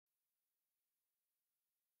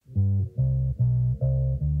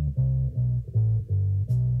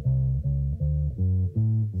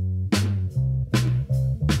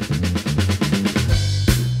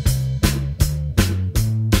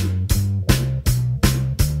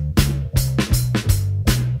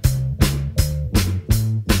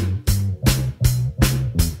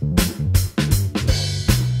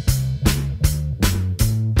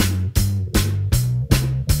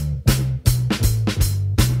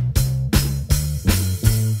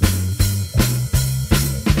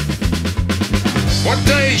What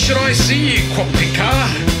day should I see you, QAMPICHA?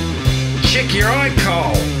 Check your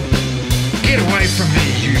Ical. Get away from me,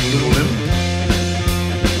 you little imp.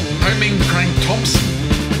 Homing crank Thompson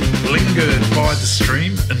lingered by the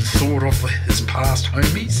stream and thought of his past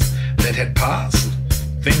homies that had passed,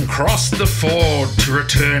 then crossed the ford to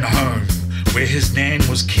return home, where his nan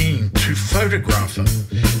was keen to photograph him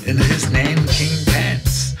in his nankeen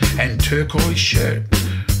pants and turquoise shirt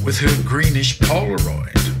with her greenish Polaroid.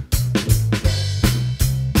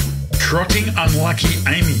 Trotting unlucky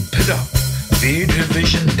Amy PIDUP veered her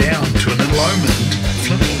vision down to an ILL-OMENED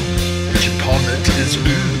flimple, which upon it is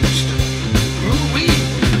oozed. Ooh-wee!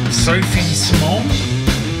 Sophie SIMEON,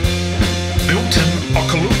 MILTON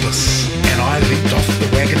OCCUPIED, and I leaped off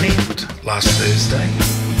the wagonette last Thursday.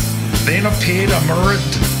 Then appeared a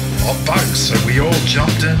MYRIAD of boats, so we all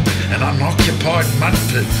jumped in an unoccupied mud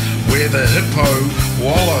pit where the HIPPO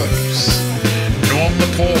wallows. Norm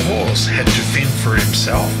the poor horse had to fend for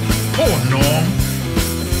himself. Poor Norm.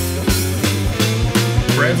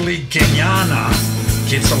 Bradley Ganyana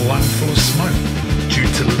gets a lungful of smoke due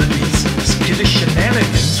to Libby's skittish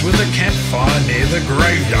shenanigans with a campfire near the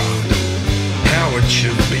graveyard. Howard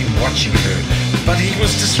should have been watching her, but he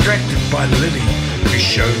was distracted by Liddy, who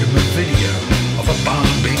showed him a video of a barn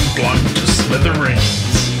being blown to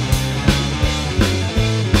smithereens.